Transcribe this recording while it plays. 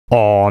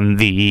On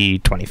the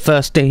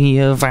 21st day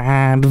of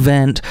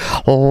Advent,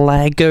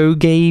 Lego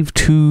gave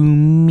to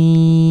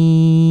me.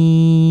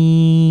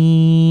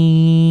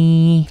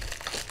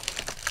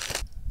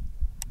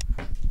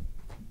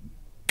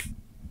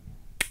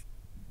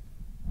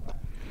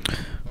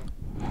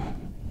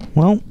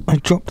 Well, I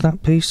dropped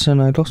that piece and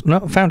I lost.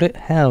 No, found it.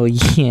 Hell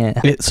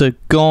yeah. It's a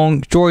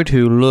gong droid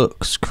who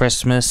looks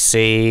Christmassy.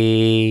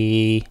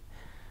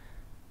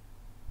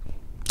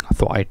 I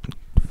thought I'd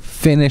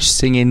finish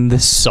singing the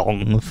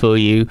song for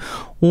you.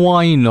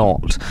 Why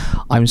not?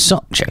 I'm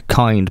such a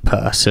kind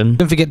person.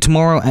 Don't forget,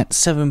 tomorrow at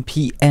 7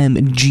 PM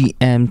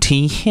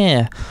GMT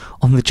here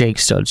on the Jake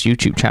Studs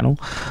YouTube channel,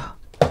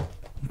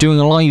 doing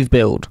a live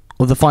build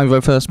of the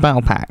 501st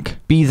Battle Pack.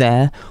 Be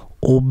there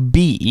or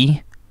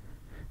be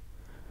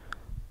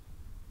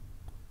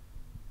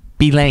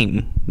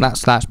lame.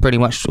 That's pretty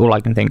much all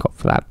I can think of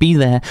for that. Be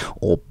there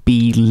or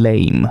be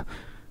lame.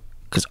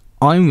 Because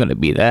I'm going to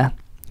be there.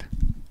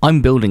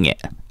 I'm building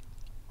it.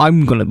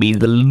 I'm going to be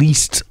the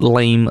least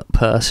lame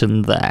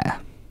person there.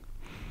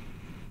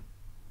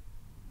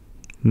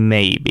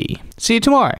 Maybe. See you tomorrow.